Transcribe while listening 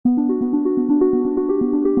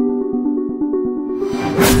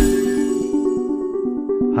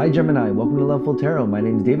Hi Gemini, welcome to Loveful Tarot. My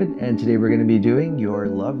name is David and today we're going to be doing your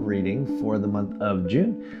love reading for the month of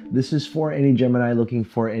June. This is for any Gemini looking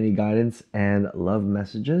for any guidance and love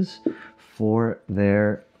messages for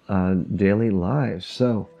their daily lives.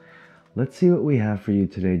 So let's see what we have for you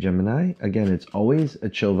today, Gemini. Again, it's always a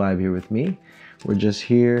chill vibe here with me. We're just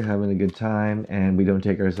here having a good time and we don't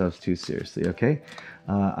take ourselves too seriously, okay?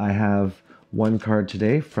 I have one card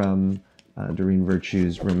today from Doreen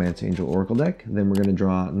Virtue's Romance Angel Oracle deck. Then we're going to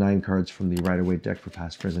draw 9 cards from the Rider-Waite deck for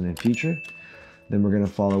past, present, and future. Then we're going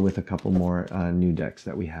to follow with a couple more new decks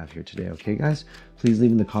that we have here today. Okay, guys? Please leave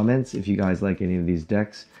in the comments if you guys like any of these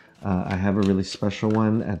decks. I have a really special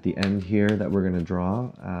one at the end here that we're going to draw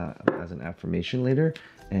as an affirmation later.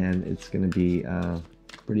 And it's going to be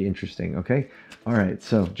pretty interesting, okay? All right,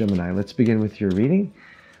 so Gemini, let's begin with your reading.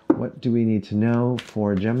 What do we need to know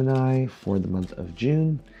for Gemini for the month of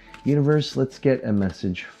June? Universe, let's get a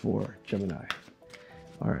message for Gemini.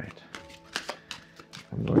 All right.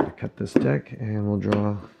 I'm going to cut this deck and we'll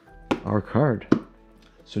draw our card.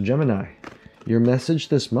 So Gemini, your message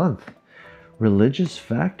this month. Religious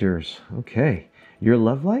factors. Okay. Your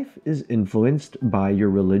love life is influenced by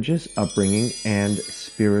your religious upbringing and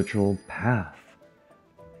spiritual path.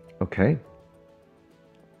 Okay.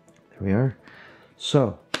 There we are.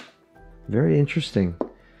 So, very interesting.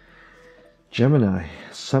 Gemini,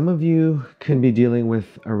 some of you can be dealing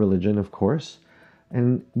with a religion, of course,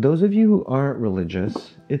 and those of you who aren't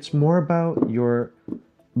religious, it's more about your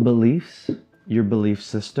beliefs, your belief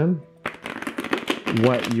system,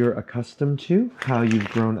 what you're accustomed to, how you've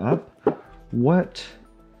grown up, what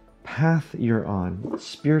path you're on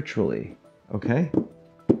spiritually, okay?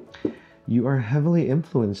 You are heavily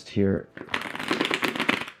influenced here,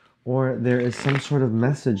 or there is some sort of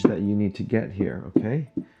message that you need to get here, okay?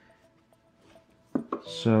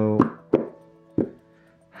 So,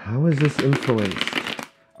 how is this influenced?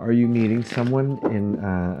 Are you meeting someone in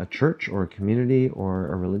a church or a community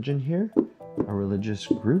or a religion here? A religious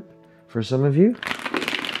group for some of you?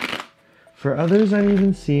 For others, I'm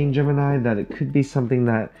even seeing, Gemini, that it could be something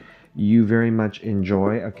that you very much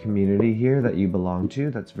enjoy, a community here that you belong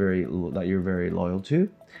to, that you're very loyal to,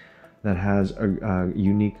 that has a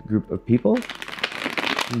unique group of people.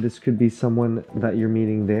 This could be someone that you're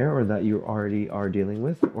meeting there or that you already are dealing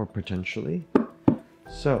with or potentially.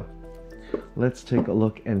 So let's take a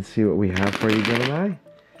look and see what we have for you, Gemini.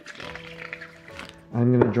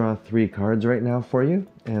 I'm going to draw 3 cards right now for you,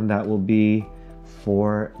 and that will be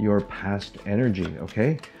for your past energy,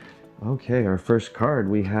 okay? Okay, our first card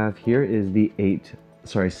we have here is the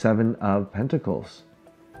 7 of Pentacles.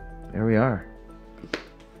 There we are.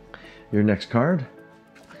 Your next card.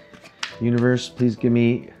 Universe, please give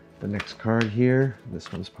me the next card here.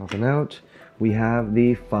 This one's popping out. We have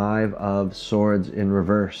the 5 of Swords in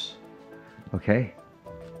reverse. Okay.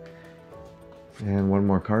 And one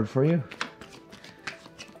more card for you.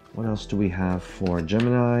 What else do we have for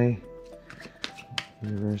Gemini?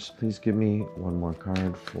 Universe, please give me one more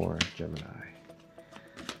card for Gemini.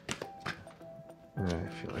 I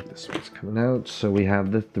feel like this one's coming out. So we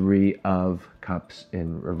have the 3 of Cups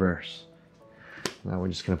in reverse. Now we're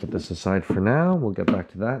just going to put this aside for now. We'll get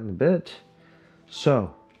back to that in a bit.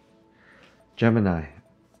 So, Gemini,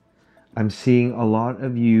 I'm seeing a lot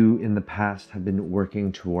of you in the past have been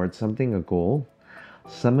working towards something, a goal.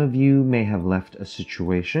 Some of you may have left a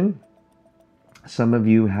situation. Some of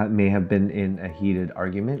you may have been in a heated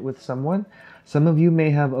argument with someone. Some of you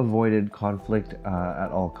may have avoided conflict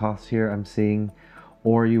at all costs here, I'm seeing.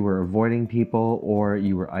 Or you were avoiding people, or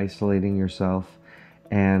you were isolating yourself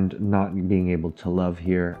and not being able to love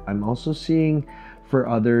here. I'm also seeing for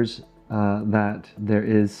others that there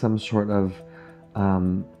is some sort of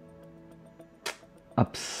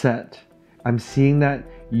upset. I'm seeing that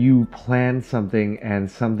you planned something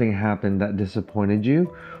and something happened that disappointed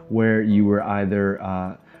you, where you were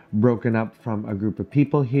either broken up from a group of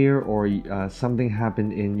people here, or something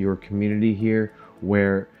happened in your community here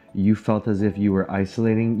where you felt as if you were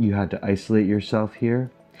isolating. You had to isolate yourself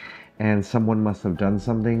here. And someone must have done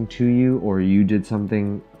something to you, or you did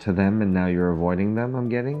something to them and now you're avoiding them, I'm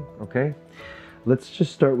getting, okay? Let's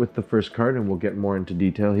just start with the first card and we'll get more into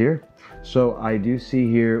detail here. So I do see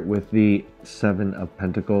here with the 7 of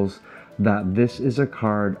Pentacles that this is a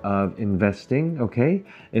card of investing, okay?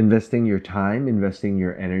 Investing your time, investing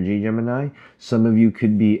your energy, Gemini. Some of you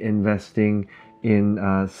could be investing in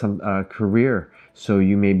some career. So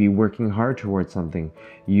you may be working hard towards something.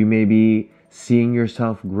 You may be seeing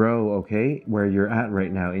yourself grow, okay, where you're at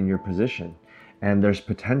right now in your position. And there's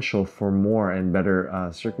potential for more and better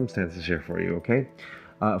circumstances here for you, okay?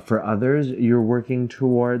 For others, you're working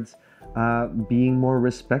towards being more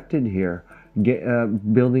respected here.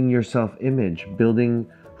 building your self-image, building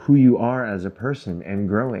who you are as a person and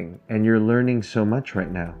growing. And you're learning so much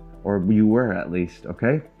right now, or you were at least,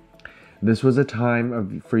 okay? This was a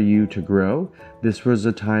time for you to grow. This was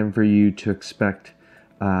a time for you to expect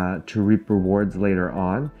to reap rewards later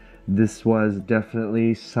on. This was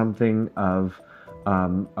definitely something of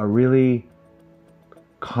a really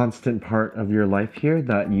constant part of your life here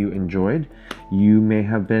that you enjoyed. You may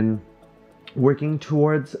have been working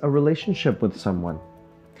towards a relationship with someone,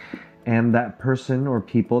 and that person or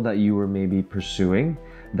people that you were maybe pursuing,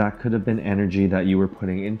 that could have been energy that you were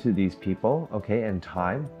putting into these people, okay, and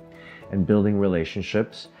time and building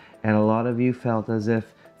relationships. And a lot of you felt as if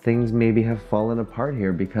things maybe have fallen apart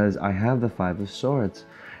here, because I have the Five of Swords.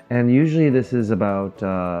 And usually this is about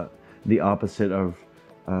the opposite of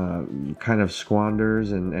kind of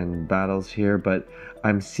squanders and battles here, but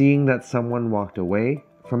I'm seeing that someone walked away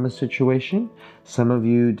from a situation. Some of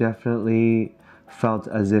you definitely felt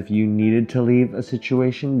as if you needed to leave a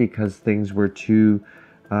situation because things were too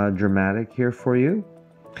dramatic here for you.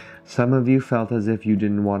 Some of you felt as if you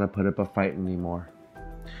didn't want to put up a fight anymore.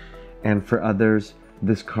 And for others,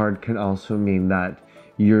 this card can also mean that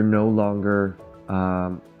you're no longer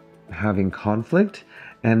having conflict,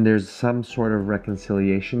 and there's some sort of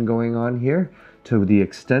reconciliation going on here. To the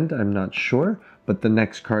extent, I'm not sure, but the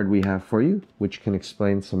next card we have for you, which can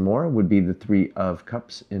explain some more, would be the Three of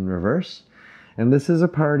Cups in reverse. And this is a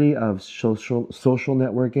party of social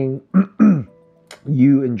networking,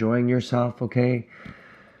 you enjoying yourself, okay?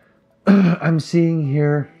 I'm seeing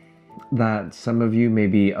here that some of you may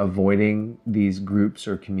be avoiding these groups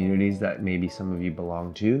or communities that maybe some of you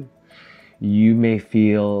belong to. You may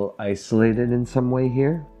feel isolated in some way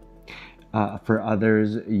here. For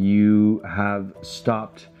others, you have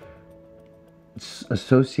stopped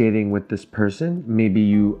associating with this person. Maybe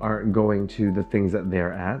you aren't going to the things that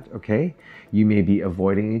they're at, okay? You may be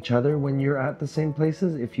avoiding each other when you're at the same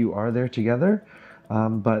places if you are there together.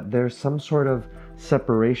 But there's some sort of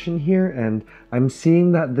separation here, and I'm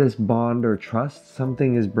seeing that this bond or trust,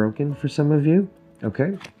 something is broken for some of you,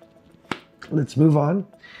 okay? Let's move on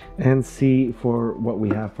and see for what we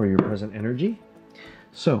have for your present energy.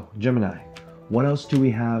 So, Gemini, what else do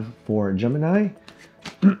we have for Gemini?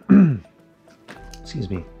 Excuse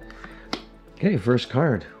me. Okay, first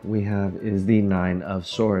card we have is the Nine of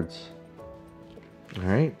Swords. All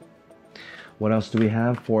right. What else do we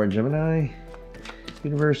have for Gemini?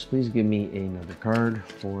 Universe, please give me another card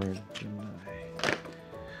for Gemini.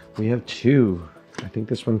 We have two. I think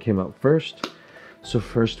this one came out first. So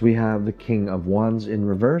first we have the King of Wands in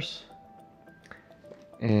reverse.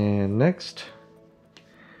 And next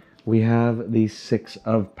we have the Six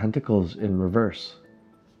of Pentacles in reverse.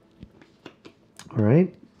 All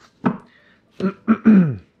right.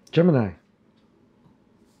 Gemini.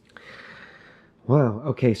 Wow.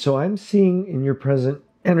 Okay, so I'm seeing in your present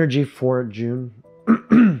energy for June.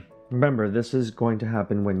 Remember, this is going to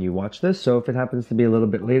happen when you watch this. So if it happens to be a little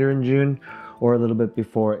bit later in June or a little bit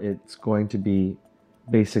before, it's going to be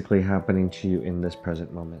basically happening to you in this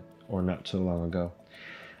present moment or not so long ago.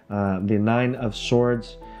 The Nine of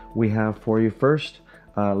Swords we have for you first.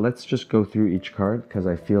 Let's just go through each card because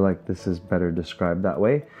I feel like this is better described that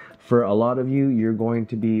way. For a lot of you, you're going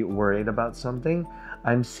to be worried about something.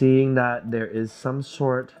 I'm seeing that there is some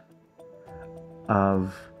sort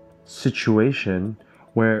of situation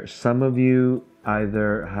where some of you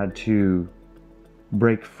either had to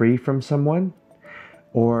break free from someone,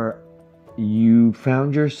 or you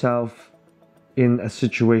found yourself in a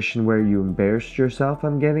situation where you embarrassed yourself,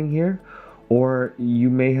 I'm getting here, or you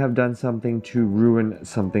may have done something to ruin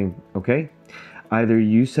something, okay? Either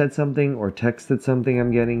you said something or texted something,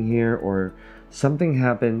 I'm getting here, or something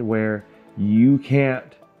happened where you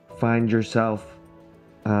can't find yourself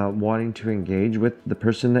wanting to engage with the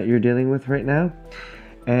person that you're dealing with right now.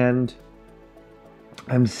 And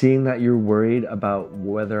I'm seeing that you're worried about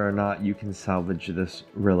whether or not you can salvage this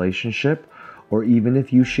relationship, or even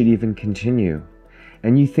if you should even continue.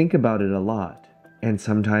 And you think about it a lot. And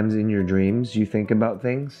sometimes in your dreams, you think about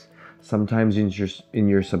things. Sometimes in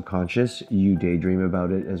your subconscious, you daydream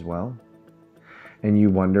about it as well. And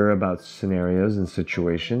you wonder about scenarios and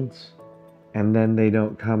situations. And then they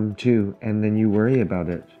don't come to, and then you worry about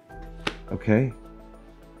it. Okay?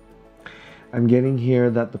 I'm getting here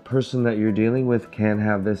that the person that you're dealing with can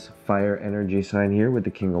have this fire energy sign here with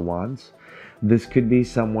the King of Wands. This could be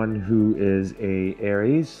someone who is a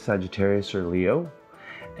Aries, Sagittarius, or Leo.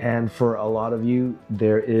 And for a lot of you,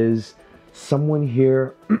 there is someone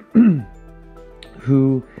here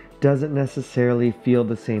who doesn't necessarily feel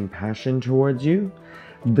the same passion towards you.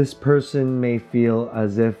 This person may feel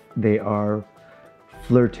as if they are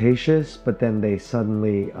flirtatious, but then they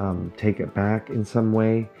suddenly take it back in some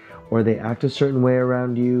way, or they act a certain way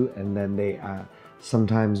around you, and then they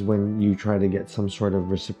sometimes when you try to get some sort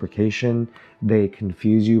of reciprocation, they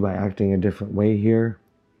confuse you by acting a different way here.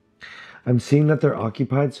 I'm seeing that they're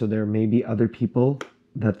occupied, so there may be other people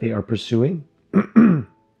that they are pursuing.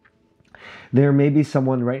 There may be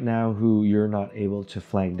someone right now who you're not able to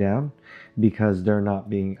flag down because they're not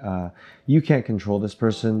being, you can't control this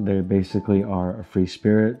person. They basically are a free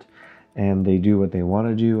spirit and they do what they want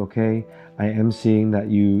to do, okay? I am seeing that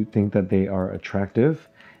you think that they are attractive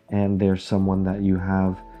and they're someone that you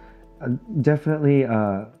have definitely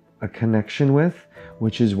a connection with,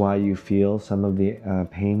 which is why you feel some of the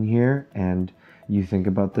pain here and you think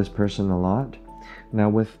about this person a lot. Now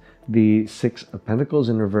with the Six of Pentacles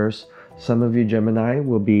in reverse, some of you Gemini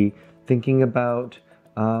will be thinking about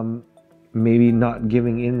maybe not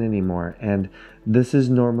giving in anymore. And this is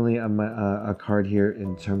normally a card here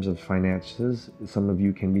in terms of finances. Some of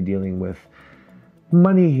you can be dealing with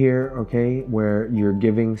money here, okay, where you're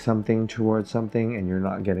giving something towards something and you're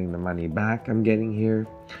not getting the money back. I'm getting here.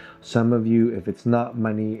 Some of you, if it's not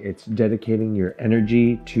money, it's dedicating your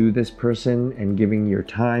energy to this person and giving your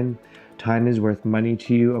time. Time is worth money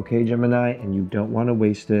to you, okay, Gemini, and you don't want to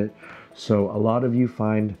waste it. So a lot of you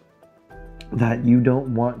find that you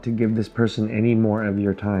don't want to give this person any more of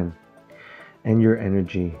your time and your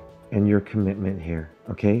energy and your commitment here,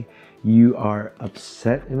 okay? You are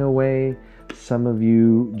upset in a way. Some of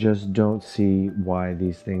you just don't see why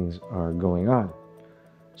these things are going on.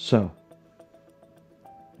 So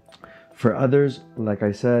for others, like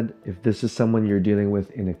I said, if this is someone you're dealing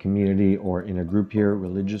with in a community or in a group here,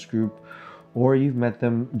 religious group, or you've met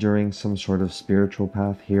them during some sort of spiritual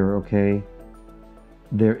path here, okay,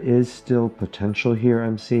 there is still potential here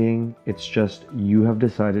I'm seeing. It's just you have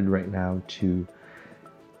decided right now to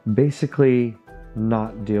basically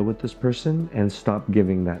not deal with this person and stop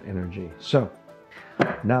giving that energy. So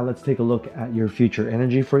now let's take a look at your future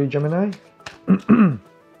energy for you, Gemini.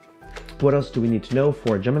 What else do we need to know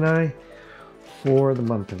for Gemini for the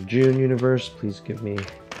month of June, universe? Please give me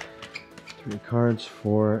 3 cards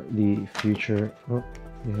for the future. Oh,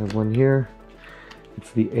 we have one here.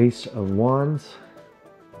 It's the Ace of Wands.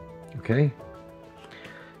 Okay.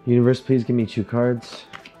 Universe, please give me 2 cards.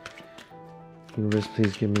 Universe,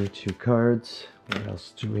 please give me 2 cards. What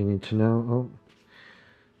else do we need to know? Oh,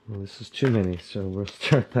 well, this is too many, so we'll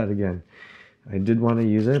start that again. I did want to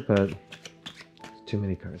use it, but it's too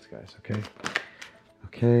many cards, guys, okay?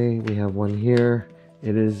 Okay, we have one here.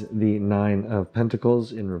 It is the 9 of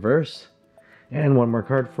Pentacles in reverse. And one more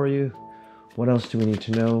card for you. What else do we need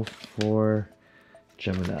to know for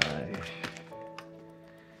Gemini?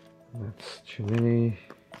 That's too many.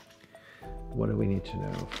 What do we need to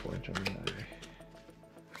know for Gemini?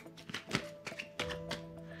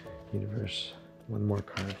 Universe, one more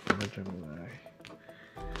card for the Gemini.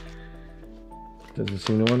 Doesn't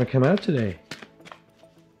seem to want to come out today.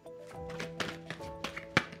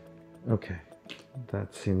 Okay,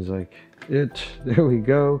 that seems like it. There we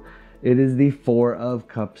go. It is the 4 of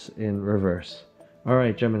Cups in reverse. All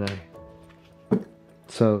right, Gemini.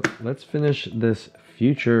 So let's finish this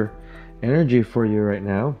future energy for you right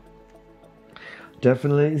now.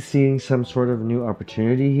 Definitely seeing some sort of new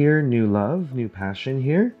opportunity here, new love, new passion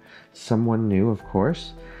here. Someone new, of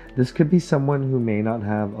course. This could be someone who may not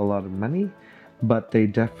have a lot of money, but they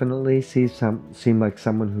definitely seem like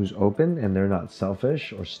someone who's open and they're not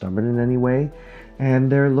selfish or stubborn in any way,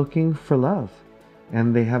 and they're looking for love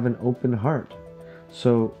and they have an open heart.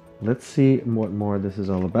 So let's see what more this is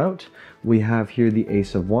all about. We have here the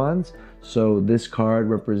Ace of Wands. So this card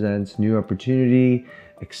represents new opportunity,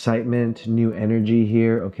 excitement, new energy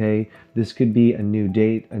here, okay? This could be a new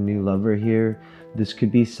date, a new lover here. This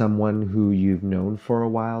could be someone who you've known for a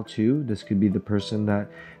while too. This could be the person that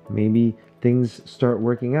maybe things start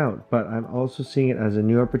working out, but I'm also seeing it as a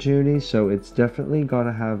new opportunity. So it's definitely got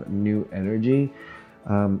to have new energy.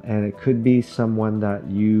 And it could be someone that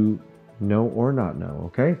you know or not know,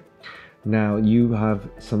 okay? Now you have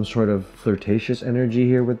some sort of flirtatious energy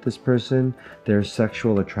here with this person. There's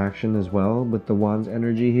sexual attraction as well with the Wands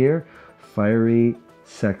energy here. Fiery,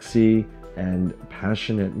 sexy, and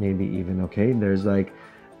passionate maybe even, okay? There's like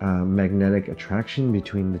magnetic attraction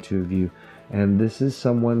between the two of you. And this is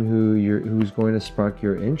someone who's going to spark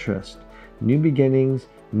your interest. New beginnings,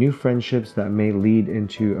 new friendships that may lead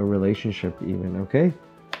into a relationship even, okay?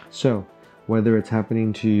 So whether it's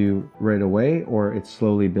happening to you right away or it's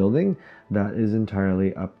slowly building, that is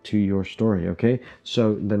entirely up to your story, okay?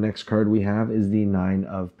 So the next card we have is the 9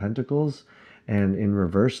 of Pentacles, and in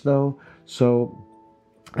reverse though. So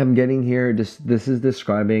I'm getting here, this is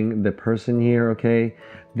describing the person here, okay?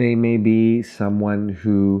 They may be someone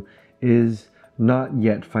who is not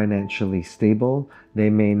yet financially stable. They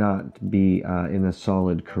may not be in a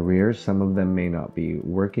solid career. Some of them may not be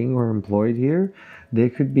working or employed here. They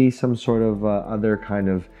could be some sort of other kind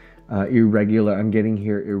of irregular. I'm getting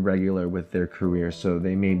here irregular with their career. So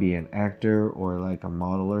they may be an actor or like a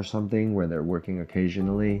model or something where they're working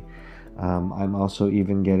occasionally. I'm also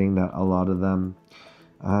even getting that a lot of them,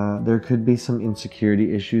 there could be some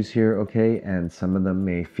insecurity issues here, okay? And some of them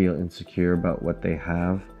may feel insecure about what they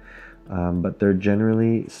have. But they're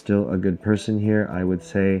generally still a good person here. I would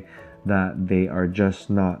say that they are just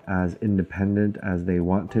not as independent as they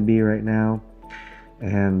want to be right now.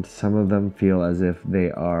 And some of them feel as if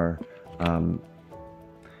they are,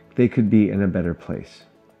 they could be in a better place.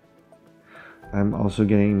 I'm also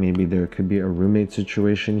getting maybe there could be a roommate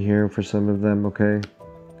situation here for some of them, okay?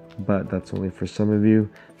 But that's only for some of you.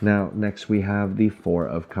 Now, next we have the Four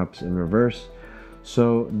of Cups in reverse.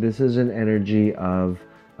 So this is an energy of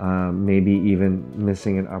maybe even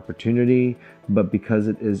missing an opportunity, but because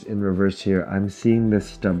it is in reverse here, I'm seeing this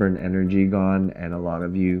stubborn energy gone, and a lot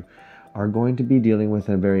of you are going to be dealing with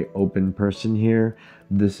a very open person here.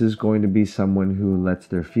 This is going to be someone who lets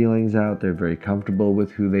their feelings out. They're very comfortable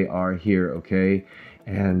with who they are here, okay?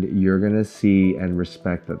 And you're going to see and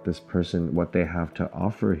respect that this person, what they have to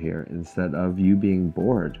offer here, instead of you being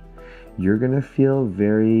bored. You're going to feel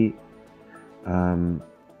very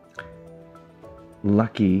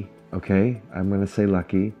lucky, okay? I'm going to say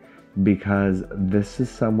lucky, because this is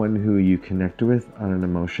someone who you connect with on an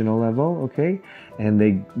emotional level, okay?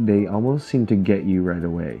 And they almost seem to get you right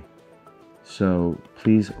away. So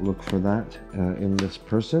please look for that in this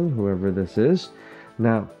person, whoever this is.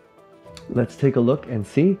 Now, let's take a look and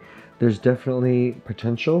see. There's definitely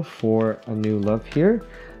potential for a new love here.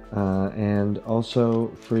 And also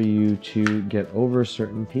for you to get over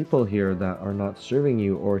certain people here that are not serving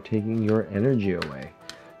you or taking your energy away.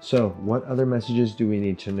 So what other messages do we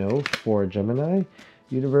need to know for Gemini?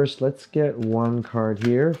 Universe, let's get one card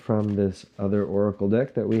here from this other oracle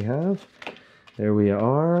deck that we have. There we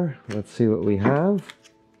are. Let's see what we have.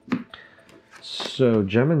 So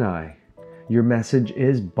Gemini, your message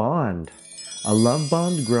is bond. A love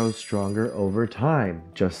bond grows stronger over time.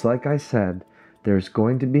 Just like I said, there's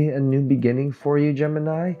going to be a new beginning for you,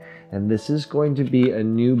 Gemini, and this is going to be a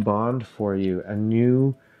new bond for you, a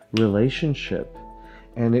new relationship,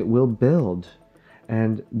 and it will build.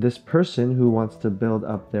 And this person who wants to build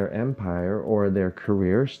up their empire or their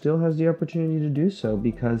career still has the opportunity to do so,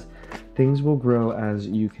 because things will grow as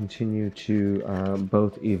you continue to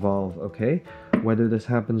both evolve, okay? Whether this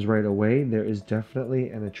happens right away, there is definitely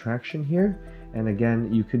an attraction here. And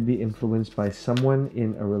again, you could be influenced by someone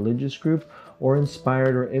in a religious group, or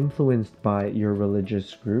inspired or influenced by your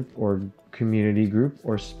religious group or community group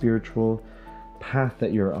or spiritual path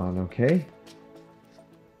that you're on, okay?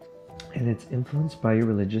 And it's influenced by your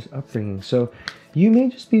religious upbringing. So you may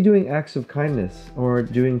just be doing acts of kindness or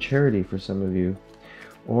doing charity for some of you,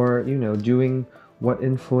 or, you know, doing what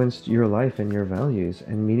influenced your life and your values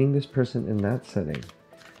and meeting this person in that setting.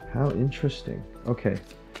 How interesting. Okay,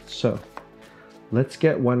 so let's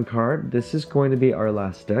get one card. This is going to be our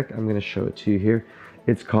last deck. I'm going to show it to you here.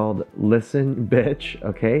 It's called Listen Bitch,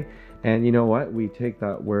 okay? And you know what? We take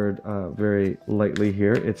that word very lightly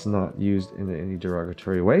here. It's not used in any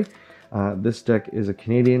derogatory way. This deck is a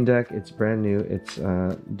Canadian deck. It's brand new. It's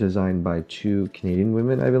designed by 2 Canadian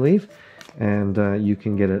women, I believe. And you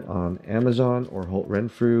can get it on Amazon or Holt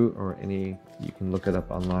Renfrew or any, you can look it up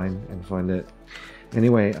online and find it.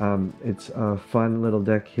 Anyway, it's a fun little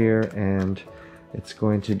deck here, and it's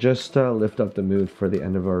going to just lift up the mood for the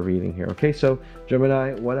end of our reading here. Okay, so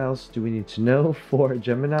Gemini, what else do we need to know for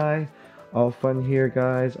Gemini? All fun here,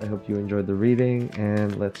 guys. I hope you enjoyed the reading,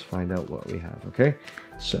 and let's find out what we have, okay?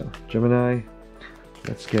 So, Gemini,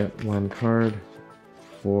 let's get one card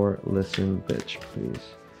for Listen Bitch, please.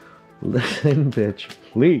 Listen Bitch,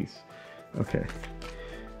 please. Okay.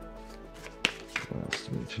 What else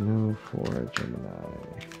do we need to know for Gemini?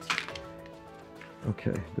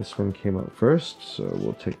 Okay, this one came out first, so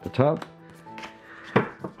we'll take the top.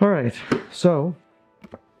 All right, so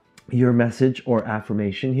your message or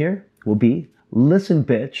affirmation here will be, listen,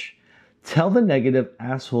 bitch, tell the negative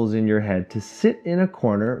assholes in your head to sit in a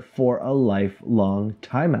corner for a lifelong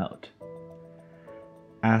timeout.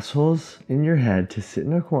 Assholes in your head to sit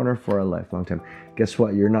in a corner for a lifelong time. Guess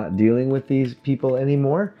what? You're not dealing with these people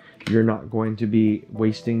anymore. You're not going to be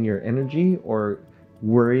wasting your energy or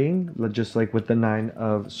worrying, just like with the 9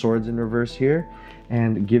 of Swords in reverse here,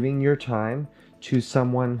 and giving your time to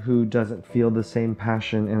someone who doesn't feel the same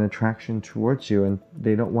passion and attraction towards you, and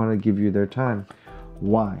they don't want to give you their time.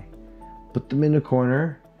 Why? Put them in a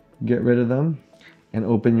corner, get rid of them, and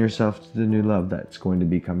open yourself to the new love that's going to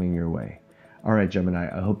be coming your way. All right, Gemini,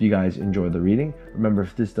 I hope you guys enjoy the reading. Remember,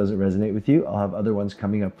 if this doesn't resonate with you, I'll have other ones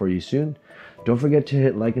coming up for you soon. Don't forget to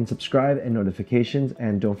hit like and subscribe and notifications,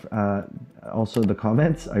 and also the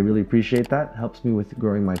comments. I really appreciate that. It helps me with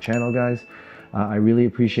growing my channel, guys. I really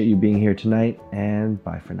appreciate you being here tonight, and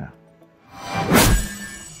bye for now.